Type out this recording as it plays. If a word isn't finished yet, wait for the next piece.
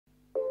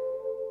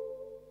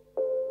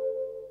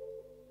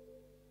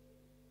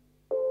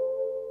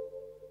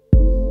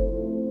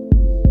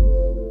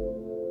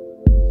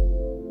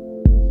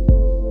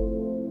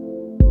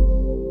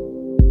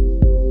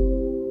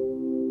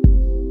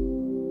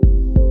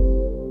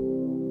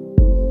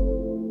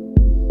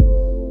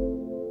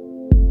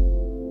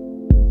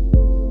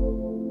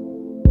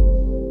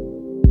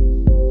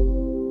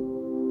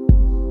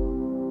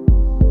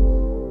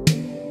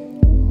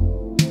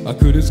I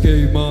could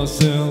escape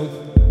myself.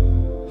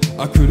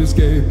 I could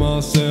escape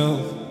myself.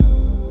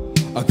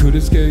 I could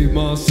escape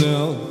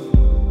myself.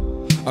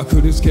 I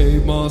could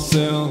escape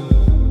myself.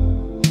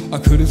 I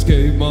could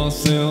escape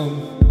myself.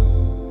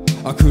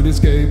 I could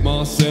escape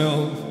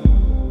myself.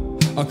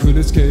 I could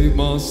escape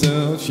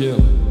myself, yeah.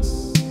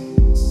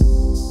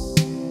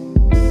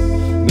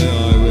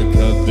 Now I wake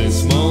up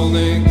this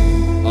morning,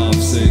 I've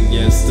seen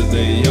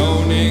yesterday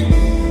yawning.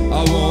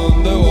 I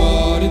wonder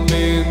what it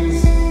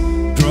means,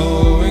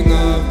 growing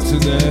up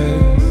today.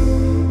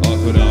 Or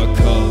could I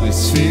call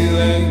this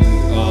feeling?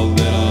 All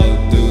that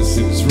I do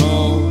seems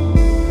wrong.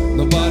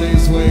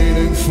 Nobody's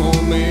waiting for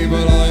me,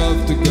 but I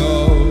have to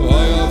go,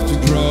 I have to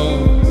grow.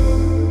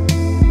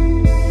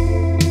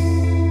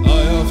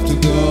 I have to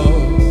go.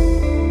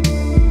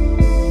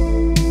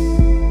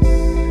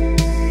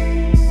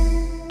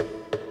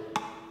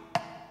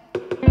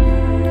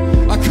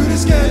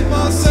 Escape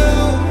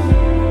myself.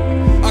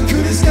 I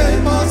could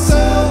escape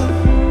myself.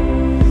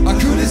 I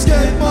could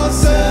escape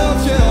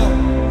myself, yeah.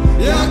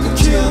 Yeah, I could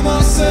kill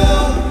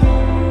myself.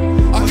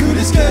 I could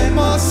escape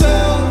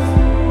myself.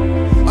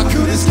 I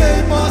could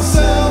escape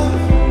myself.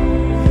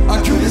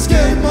 I could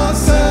escape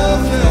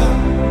myself,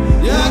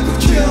 yeah. Yeah, I could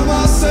kill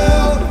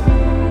myself.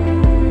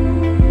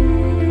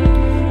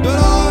 But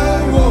I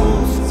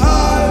won't, I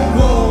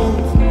won't.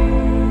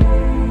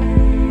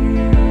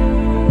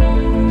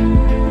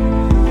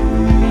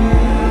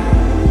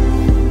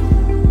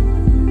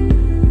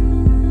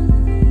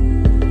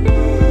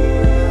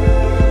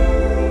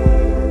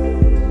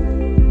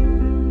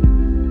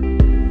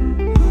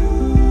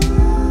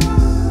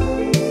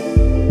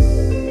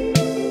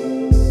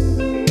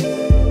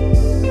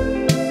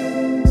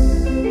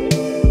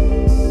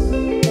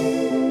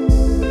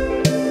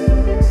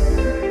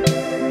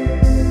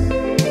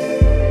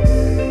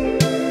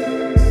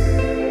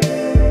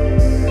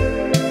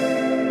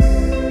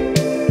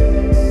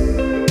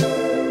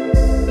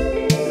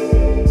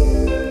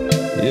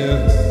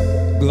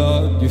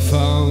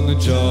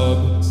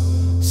 Job,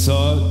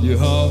 thought you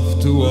have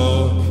to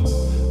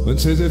walk. When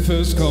city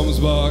first comes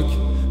back,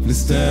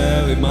 please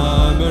tell him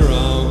I'm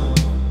around.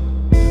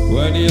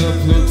 When you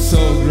look so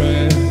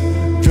grey,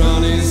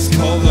 ground is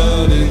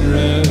covered in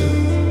red.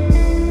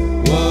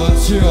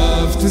 What you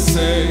have to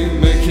say,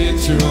 make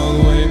it your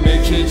own way,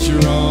 make it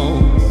your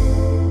own.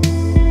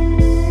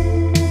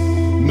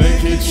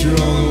 Make it your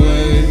own way.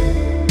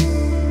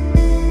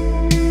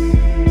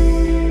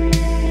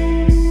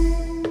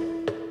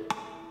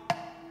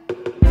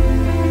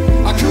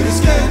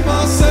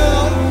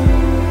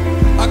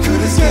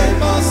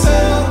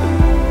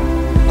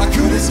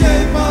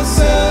 Escape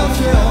myself,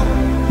 yeah.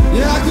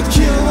 Yeah, I could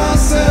kill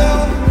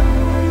myself.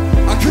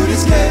 I could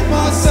escape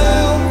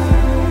myself.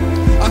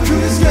 I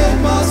could escape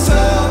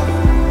myself.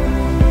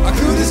 I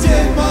could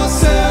escape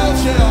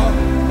myself, yeah.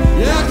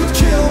 Yeah, I could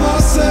kill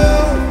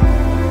myself.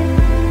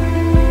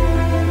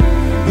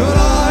 But I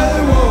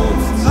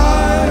won't,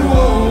 I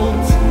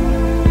won't.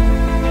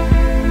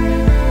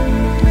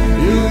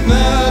 You'll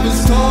never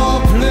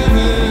stop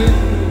living.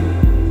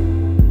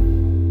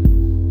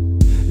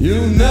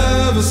 You'll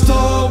never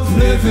stop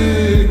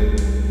living.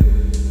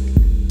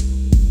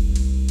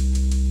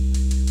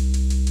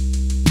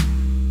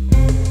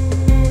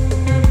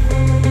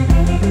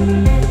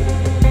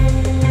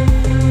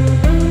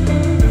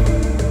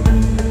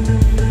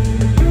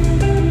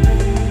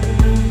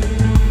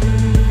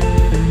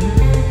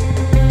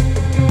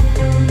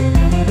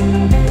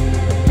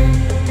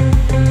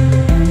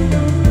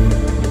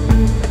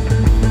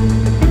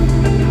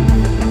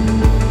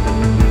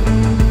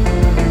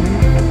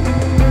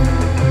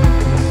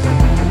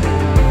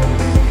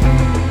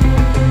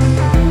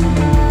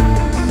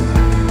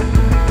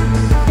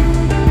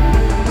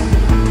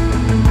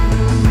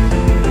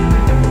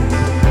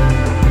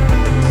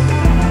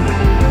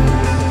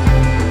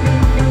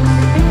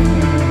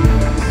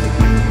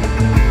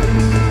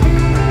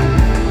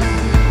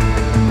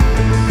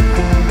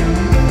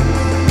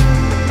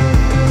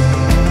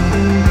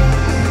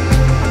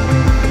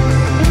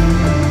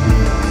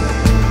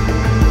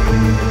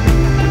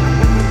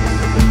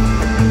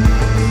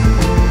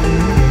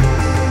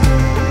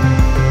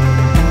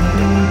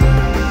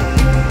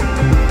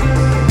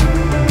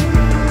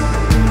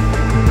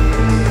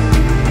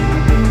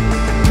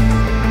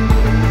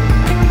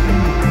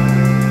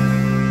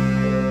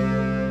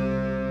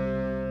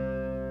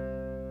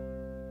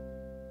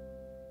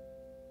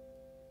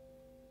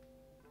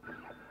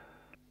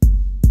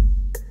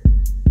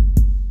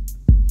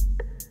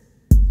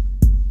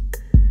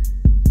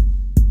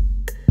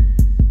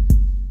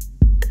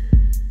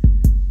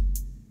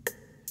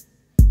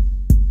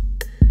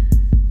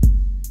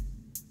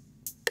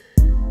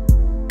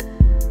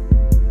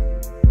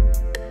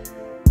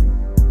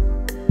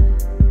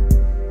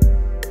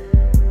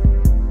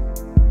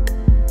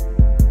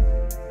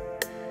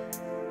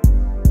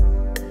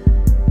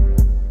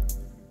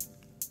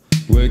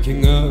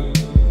 Waking up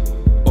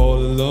all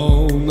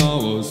alone, I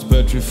was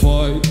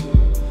petrified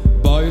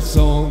by a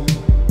song.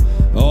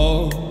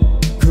 Oh,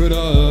 could I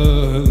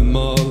end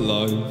my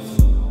life?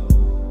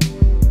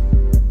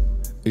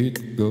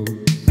 It goes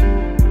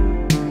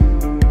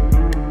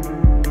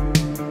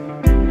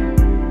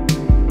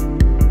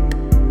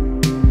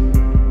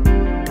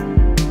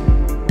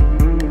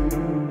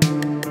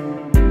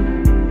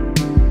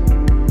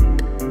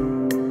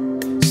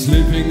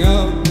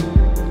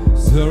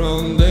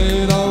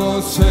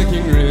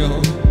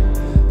real.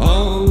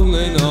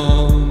 Only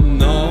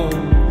no,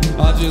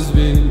 I just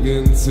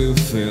begin to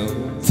feel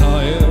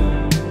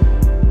tired.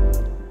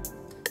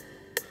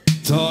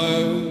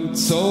 Tired,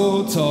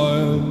 so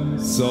tired,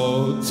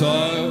 so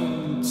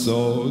tired,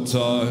 so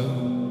tired,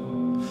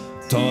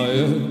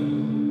 tired.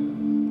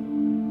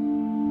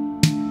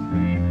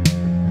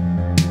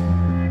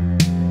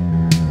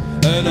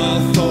 And I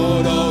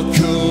thought, oh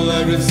cool,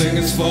 everything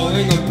is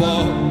falling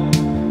apart.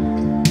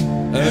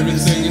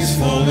 Everything is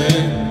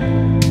falling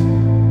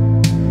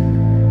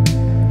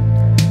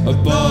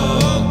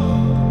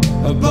apart,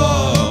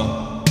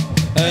 apart.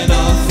 And I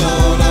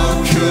thought, oh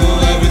cool,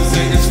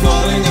 everything is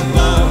falling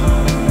apart.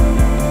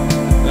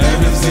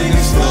 Everything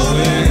is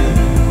falling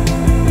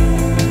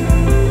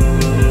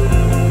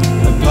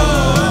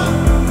apart,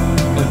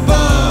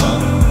 apart.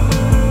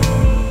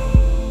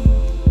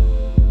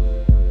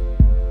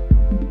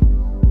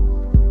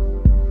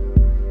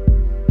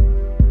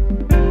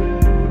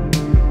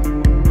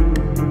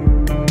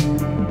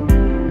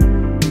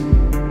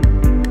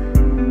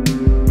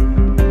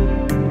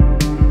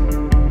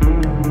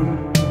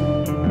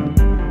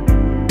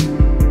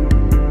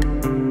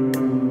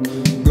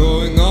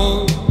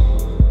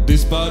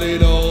 Despite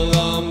it all,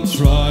 I'm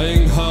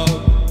trying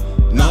hard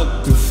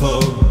not to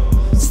fall.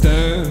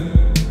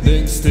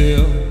 Standing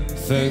still,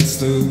 thanks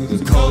to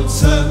the cold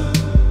sun.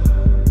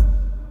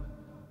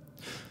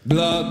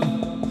 Blood,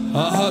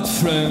 I had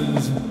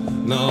friends,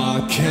 now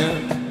I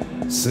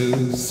can't.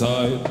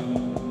 Suicide,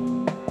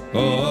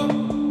 oh.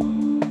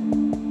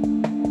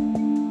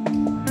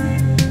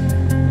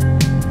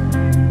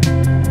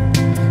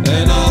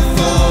 And I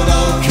thought,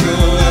 oh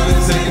cool,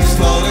 everything is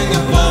falling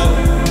apart.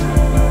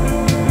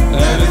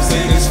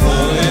 Everything is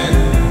falling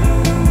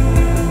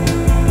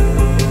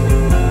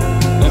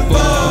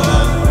apart,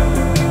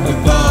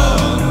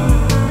 apart.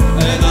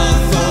 And I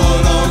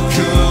thought, oh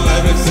cool,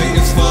 everything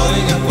is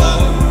falling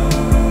apart.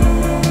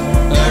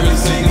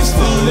 Everything is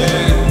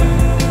falling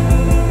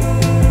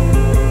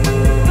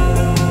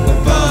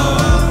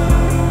apart,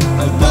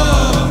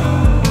 apart.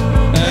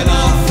 And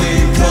I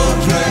think cold,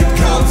 red,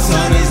 cold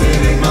sun is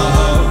hitting my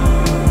heart.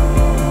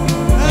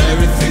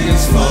 Everything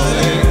is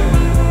falling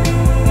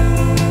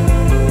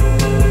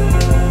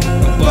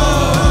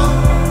apart,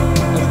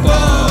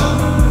 apart.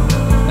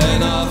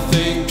 And I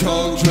think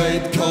cold,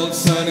 red, cold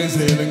sun is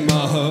healing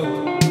my heart.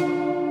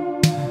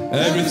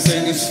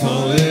 Everything is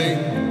falling.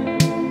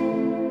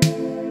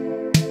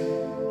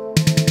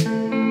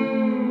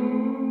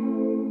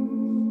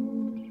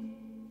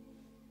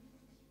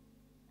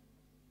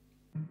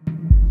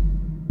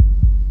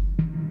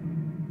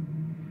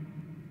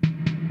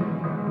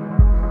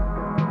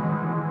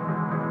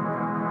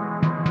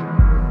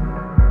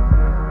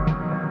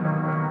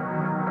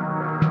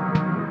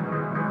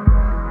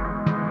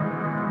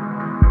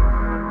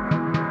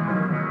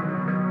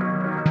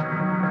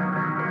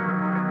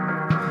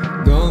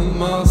 Gone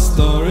my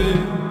story,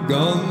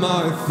 gone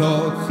my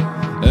thoughts,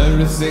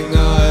 everything I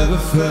ever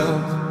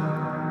felt.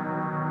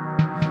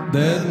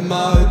 Dead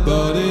my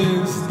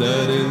body's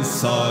dead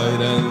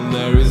inside, and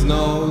there is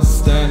no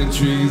standing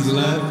trees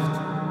left.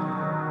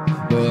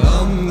 But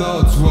I'm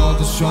not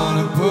what is trying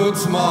to put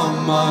my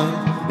mind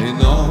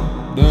in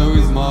order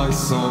with my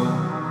song.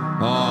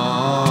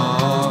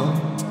 Ah,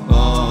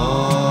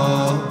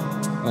 ah,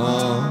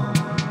 ah.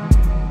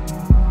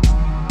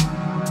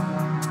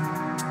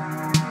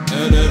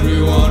 And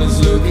everyone is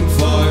looking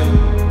fine.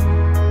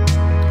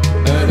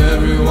 And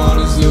everyone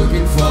is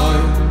looking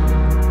fine.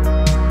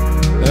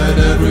 And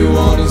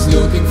everyone is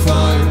looking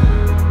fine.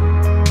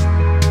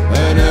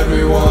 And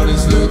everyone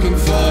is looking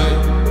fine.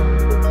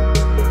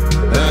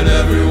 And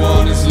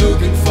everyone is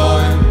looking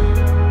fine.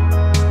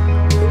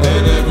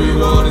 And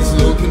everyone is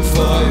looking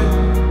fine.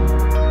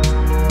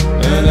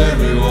 And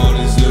everyone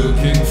is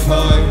looking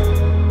fine.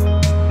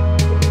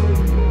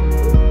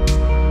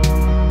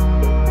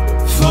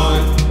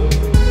 Fine.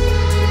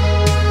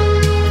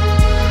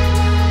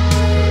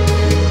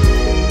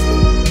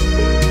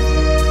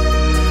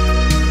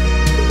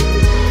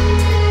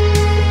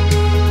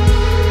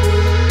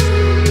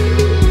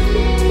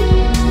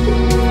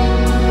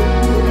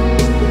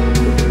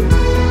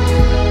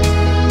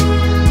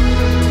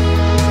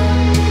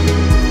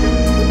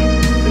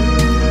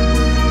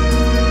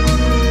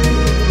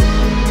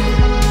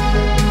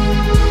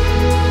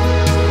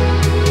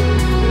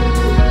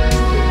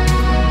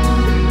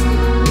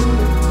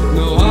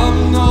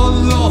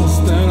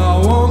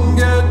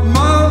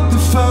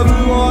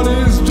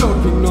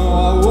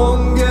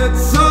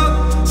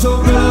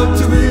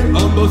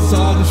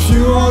 If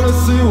you wanna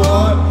see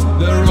why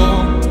they're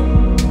wrong,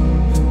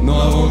 no,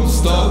 I won't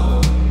stop.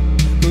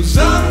 'Cause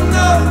I'm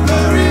not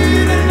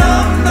buried and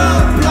I'm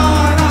not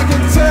blind. I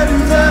can tell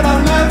you that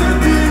I'll never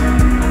be.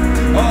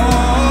 Oh,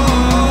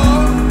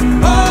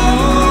 oh,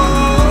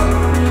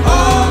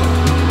 oh.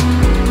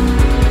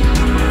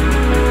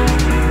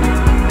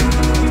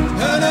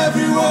 And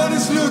everyone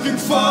is looking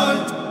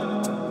fine.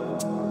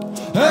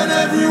 And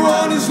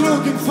everyone is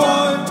looking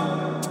fine.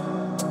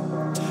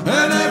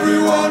 And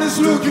everyone is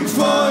looking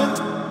fine.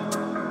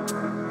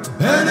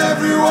 and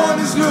everyone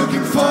is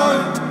looking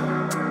fine,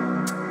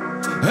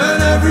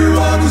 and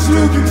everyone is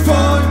looking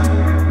fine,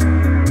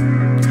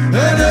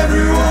 and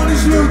everyone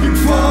is looking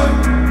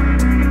fine,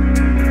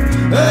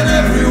 and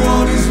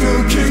everyone is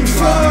looking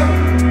fine.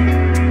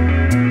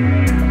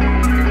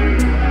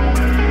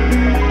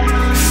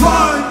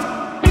 Fine.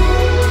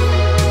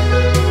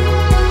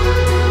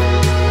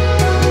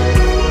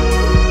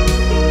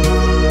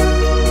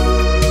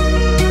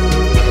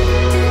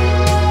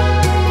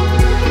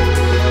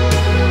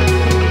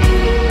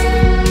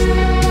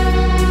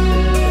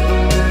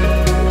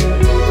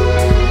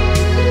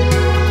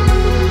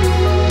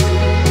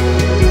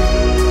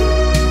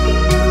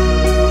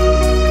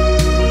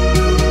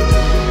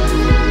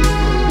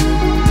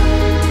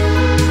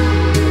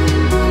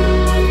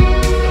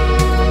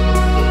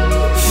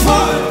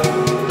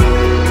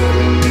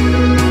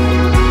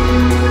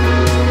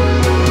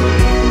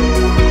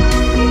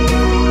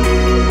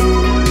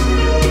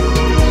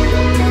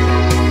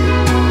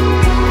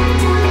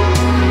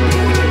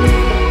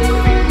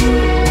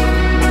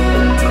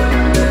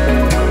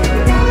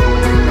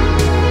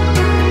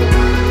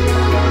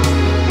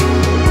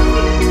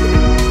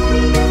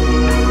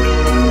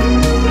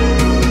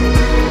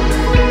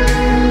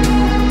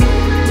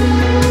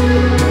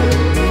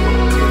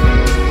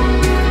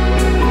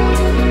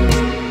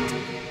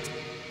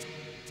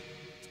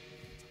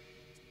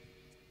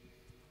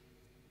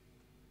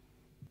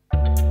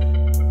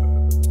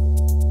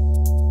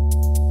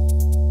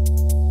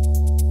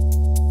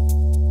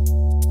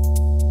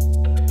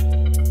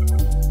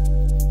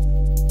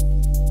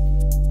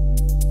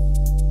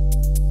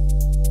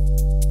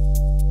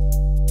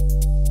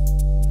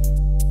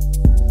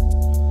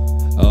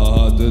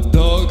 The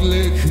dog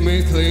licked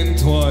me clean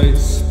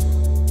twice,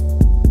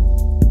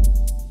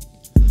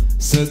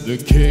 said the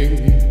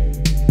king.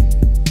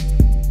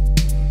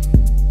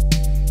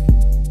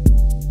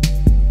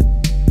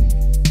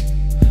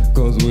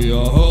 Cause we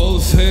are all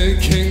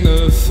faking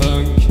the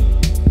funk,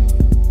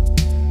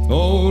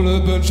 all a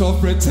bunch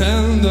of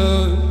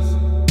pretenders,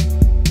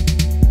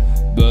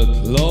 but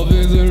love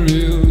is a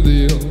real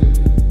deal,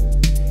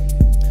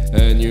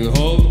 and you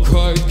all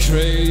quite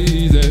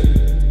crazy.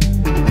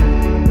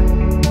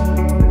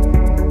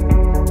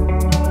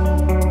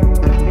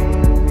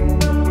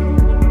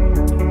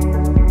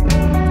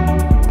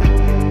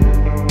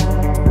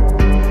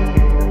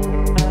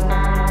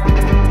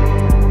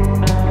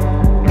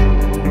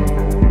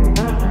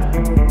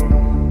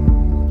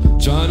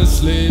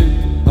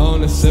 Sleep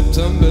on a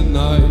September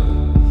night,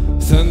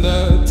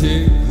 thunder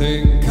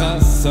tickling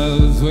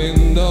castles'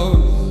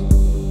 windows,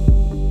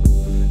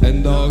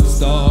 and dogs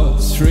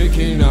start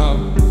shrieking out.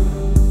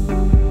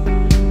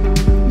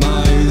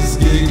 Mice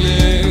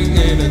giggling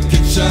in the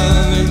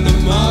kitchen in the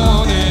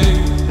morning.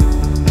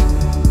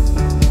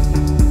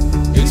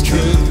 It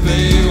could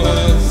be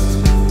worse,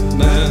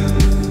 man.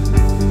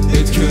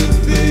 It could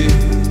be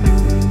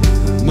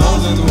more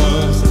than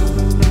worse.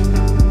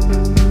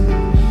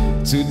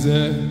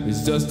 Today is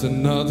just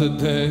another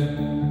day.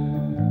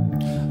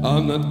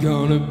 I'm not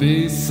gonna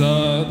be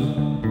sad,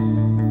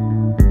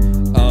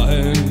 I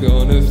ain't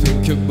gonna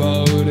think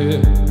about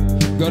it,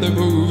 gotta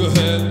move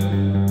ahead.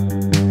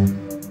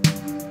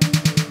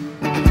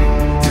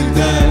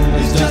 Today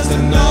is just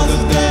another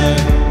day.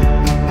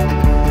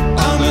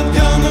 I'm not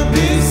gonna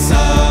be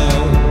sad,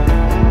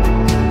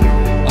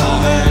 I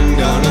ain't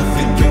gonna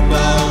think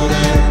about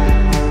it,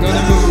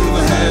 gotta move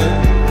ahead,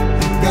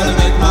 gotta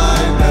make my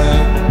bed.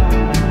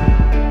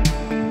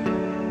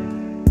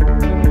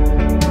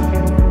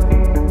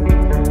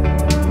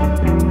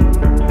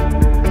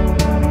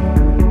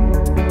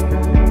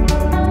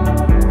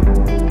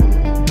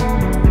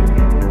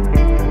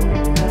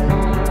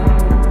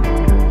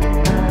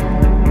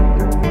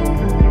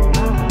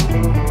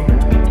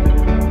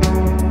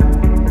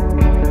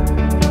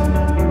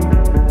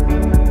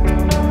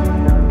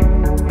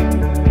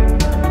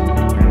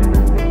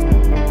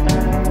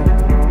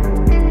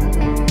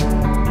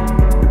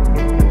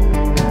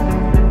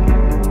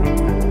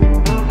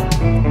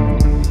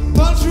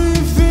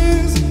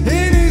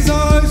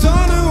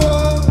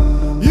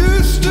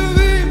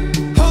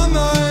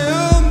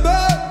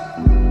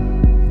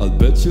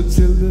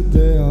 Till the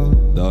day I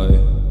die,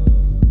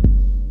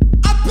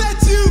 I bet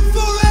you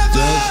forever.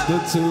 Just the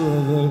two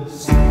of us.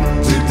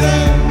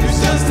 Today is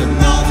just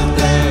another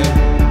day.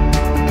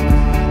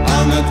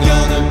 I'm not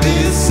gonna be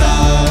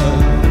sad,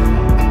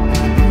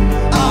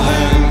 I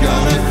ain't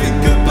gonna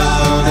think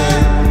about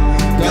it,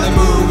 gotta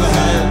move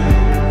ahead,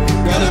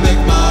 gotta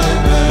make my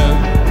bed.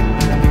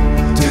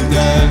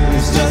 Today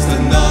is just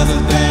another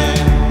day.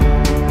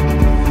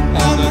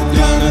 I'm not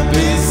gonna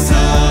be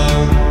sad,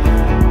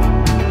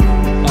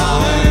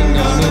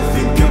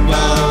 think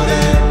about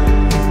it,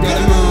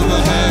 gotta move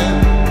ahead,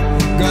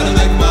 gotta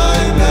make my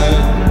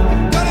bed,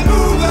 gotta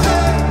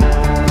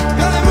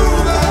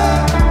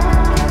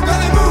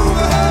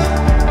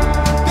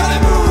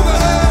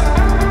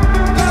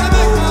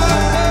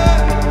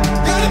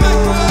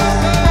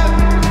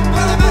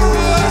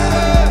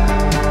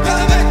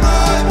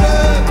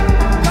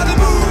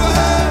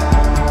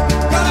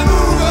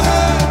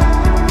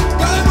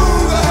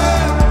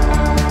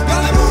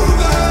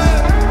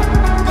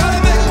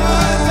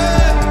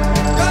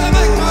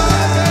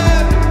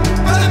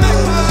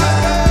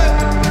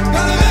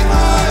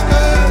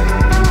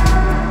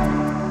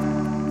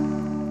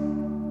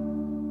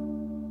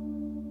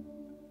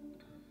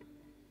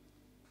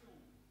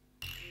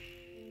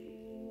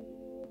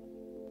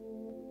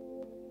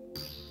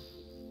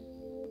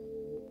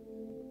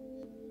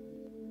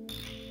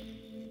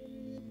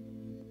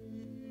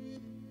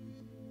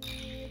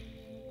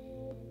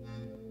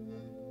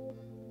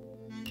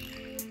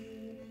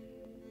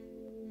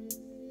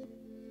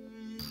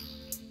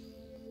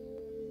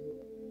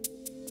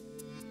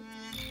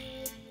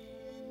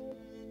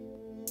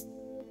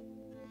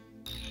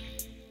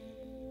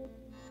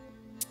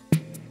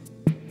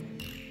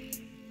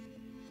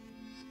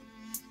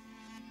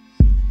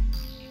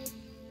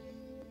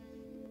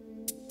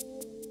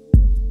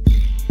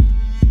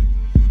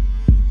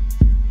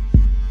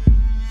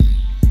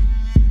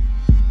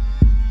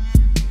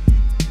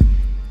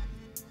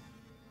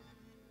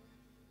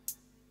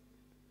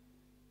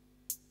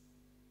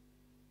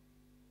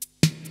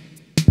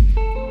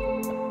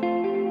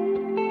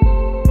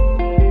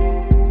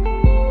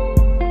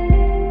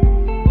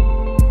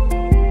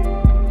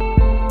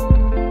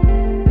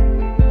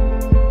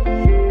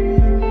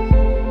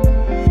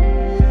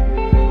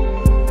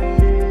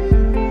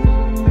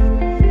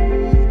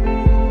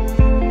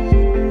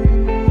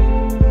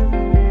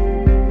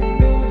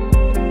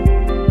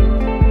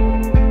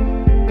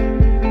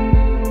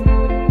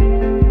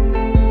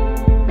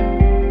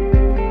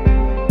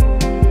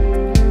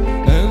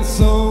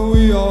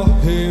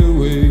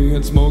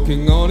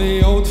smoking on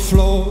the old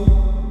floor,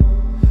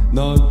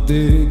 not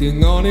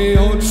digging on the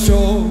old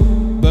shore,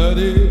 but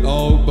the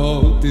old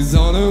boat is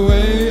on her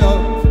way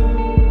up.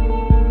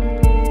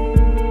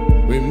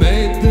 We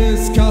made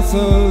this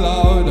castle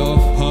out of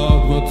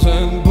hardwood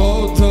and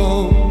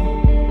bottom.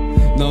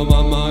 Now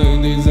my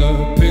mind is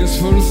a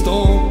peaceful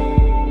storm.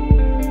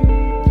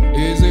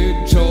 Is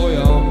it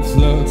joy I'm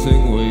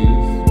flirting with?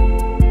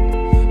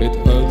 It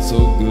hurts so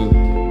good.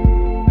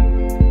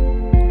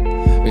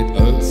 It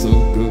hurts so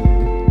good.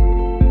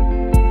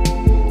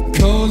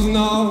 Cause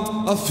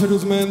now I feel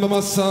this man by my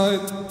side.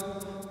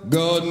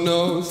 God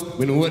knows,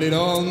 been with it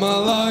all my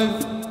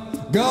life.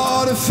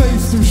 Got a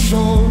face to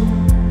show,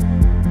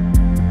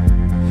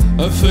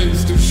 a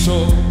face to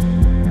show.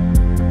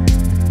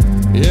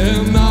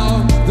 Yeah,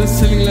 now the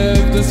ceiling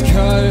left the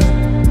sky.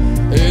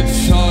 It's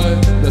shy,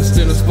 there's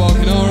still a spark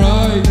in our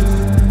eyes.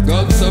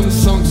 Got some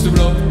songs to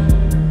blow,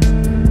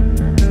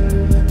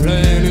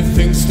 plenty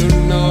things to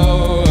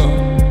know.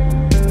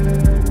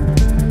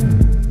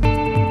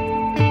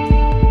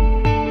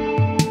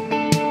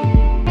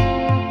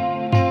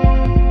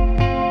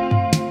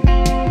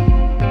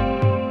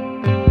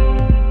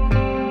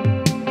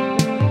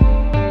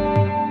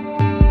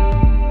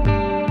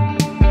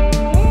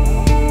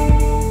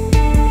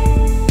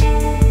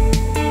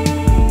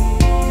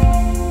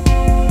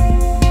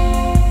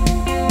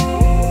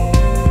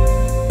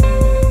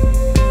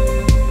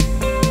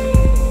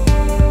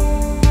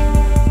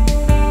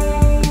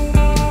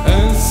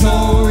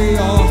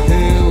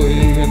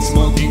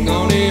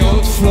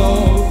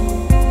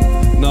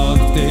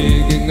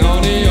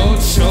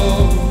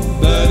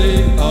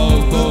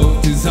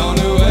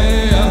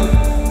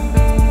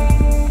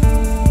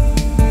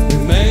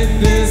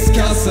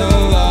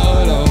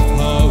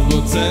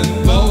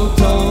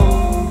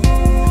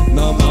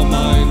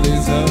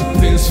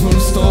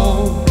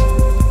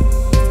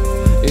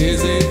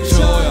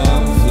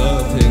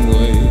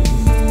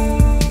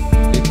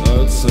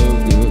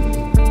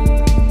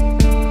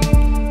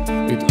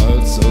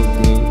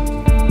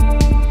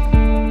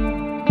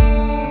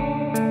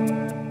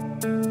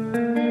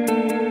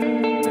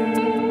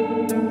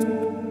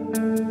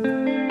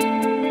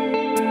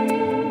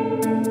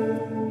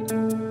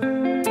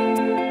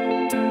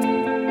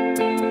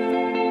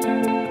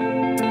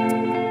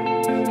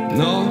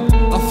 No,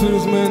 I feel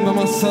this man by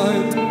my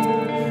side.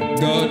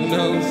 God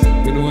knows,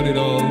 been with it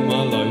all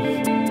my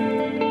life.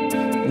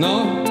 No,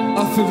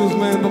 I feel this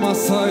man by my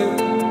side.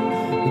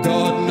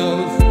 God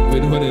knows,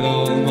 been with it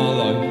all my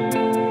life.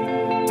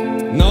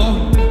 No,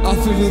 I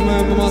feel this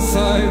man by my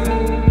side.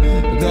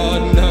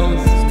 God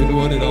knows, been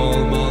with it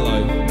all my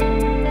life.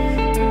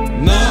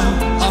 No,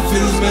 I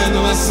feel this man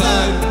by my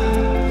side.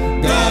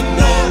 God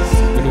knows,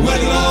 been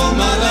with it all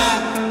my life.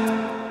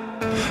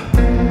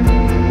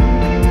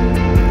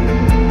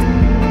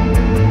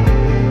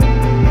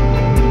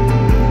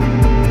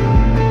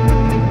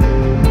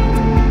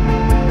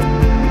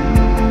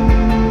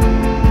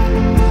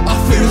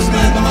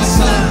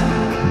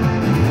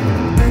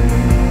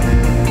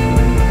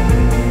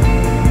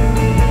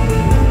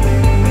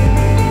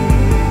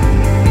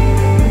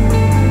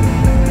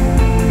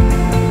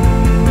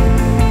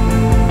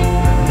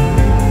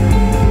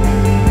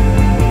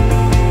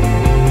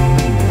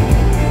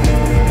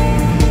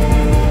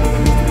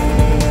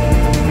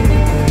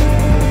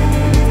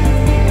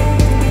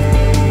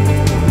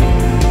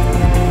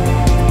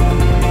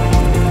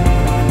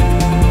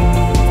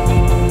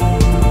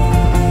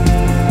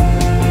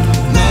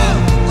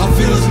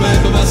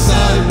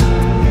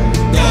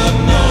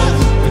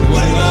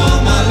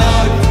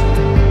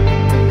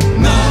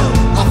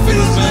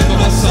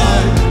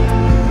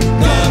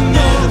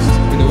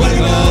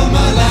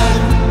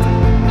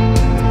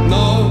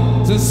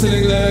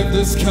 Sitting left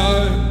the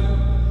sky,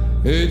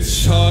 it's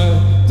shy,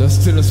 there's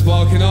still a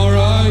spark in our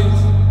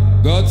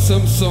eyes. Got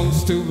some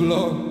songs to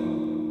blow,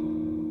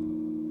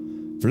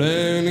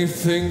 plenty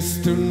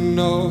things to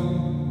know.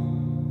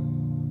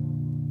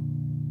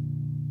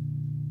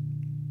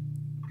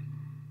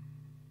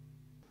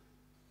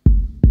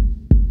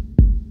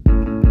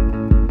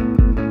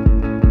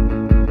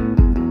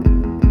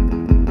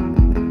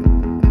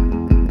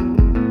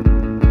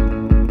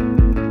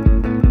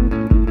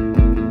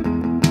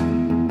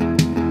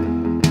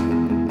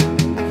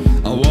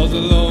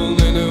 Alone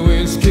in a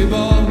whiskey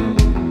bar,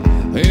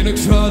 in a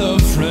crowd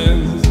of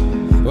friends.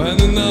 When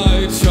the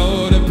night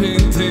showed up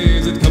in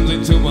tears, it comes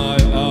into my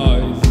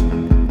eyes.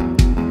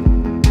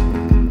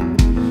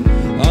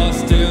 I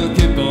still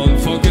keep on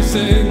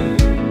focusing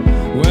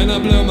when I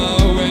blow my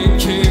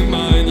waking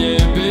mind.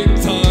 Yeah, big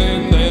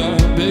time there,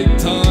 big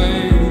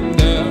time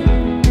there.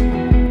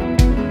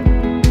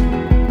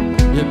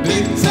 Yeah,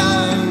 big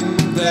time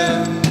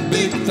there,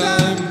 big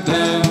time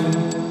there.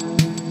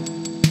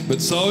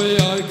 But sorry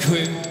I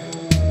quit.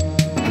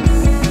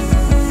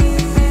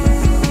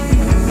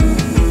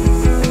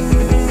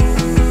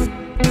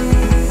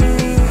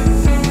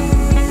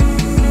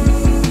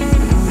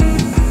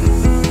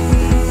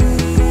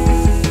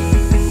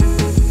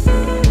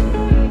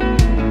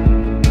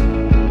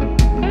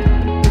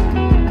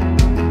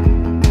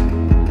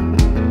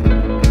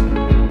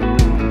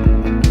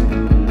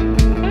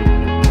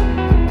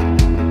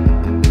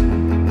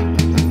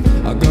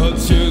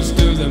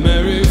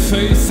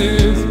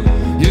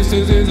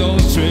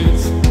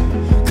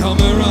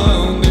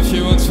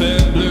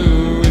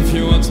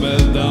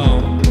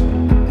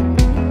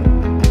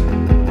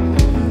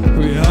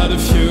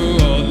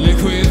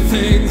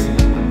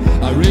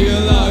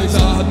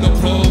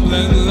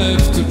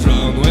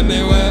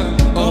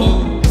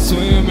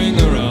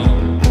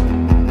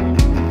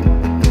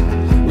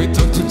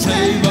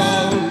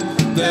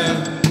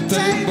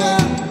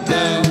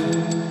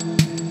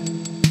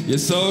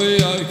 so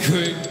jag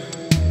quick.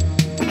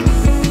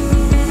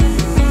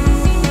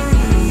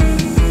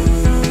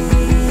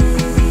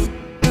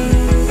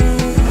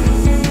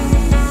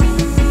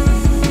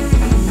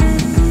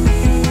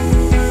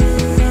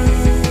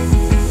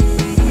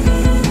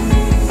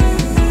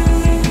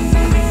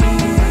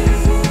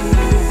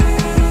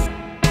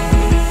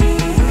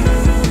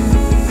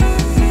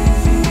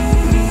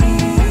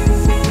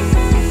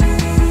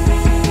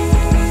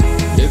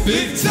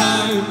 Big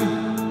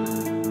time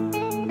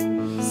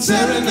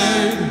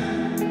serenade,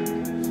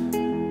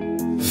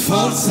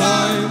 false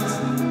signs,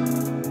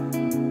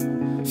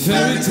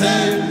 fairy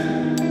tale,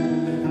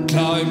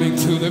 climbing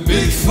to the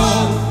big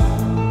fall,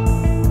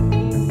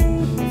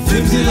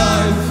 50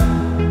 life,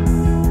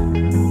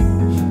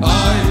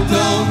 I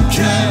don't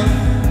care,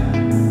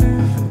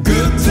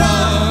 good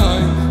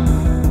time,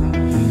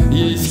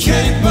 it's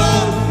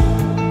skateboard.